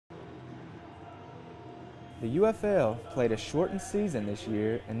The UFL played a shortened season this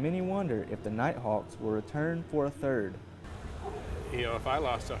year, and many wonder if the Nighthawks will return for a third. You know, if I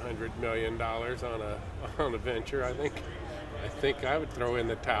lost $100 million on a venture, I think I would throw in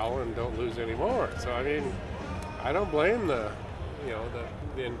the towel and don't lose any more. So I mean, I don't blame the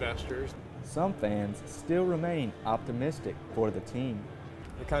investors. Some fans still remain optimistic for the team.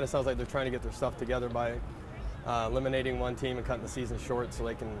 It kind of sounds like they're trying to get their stuff together by eliminating one team and cutting the season short so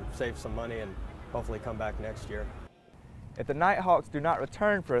they can save some money and hopefully come back next year. If the Nighthawks do not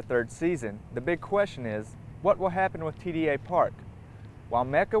return for a third season, the big question is, what will happen with TDA Park? While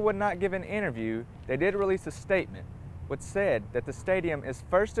Mecca would not give an interview, they did release a statement which said that the stadium is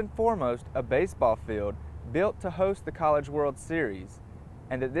first and foremost a baseball field built to host the College World Series,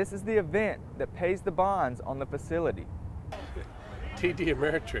 and that this is the event that pays the bonds on the facility. TD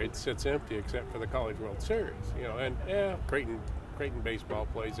Ameritrade sits empty except for the College World Series, and yeah, Creighton baseball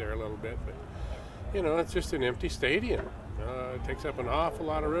plays there a little bit, but it's just an empty stadium. It takes up an awful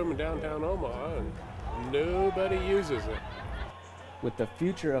lot of room in downtown Omaha, and nobody uses it. With the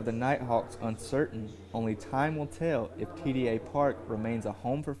future of the Nighthawks uncertain, only time will tell if TDA Park remains a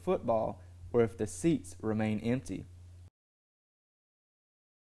home for football or if the seats remain empty.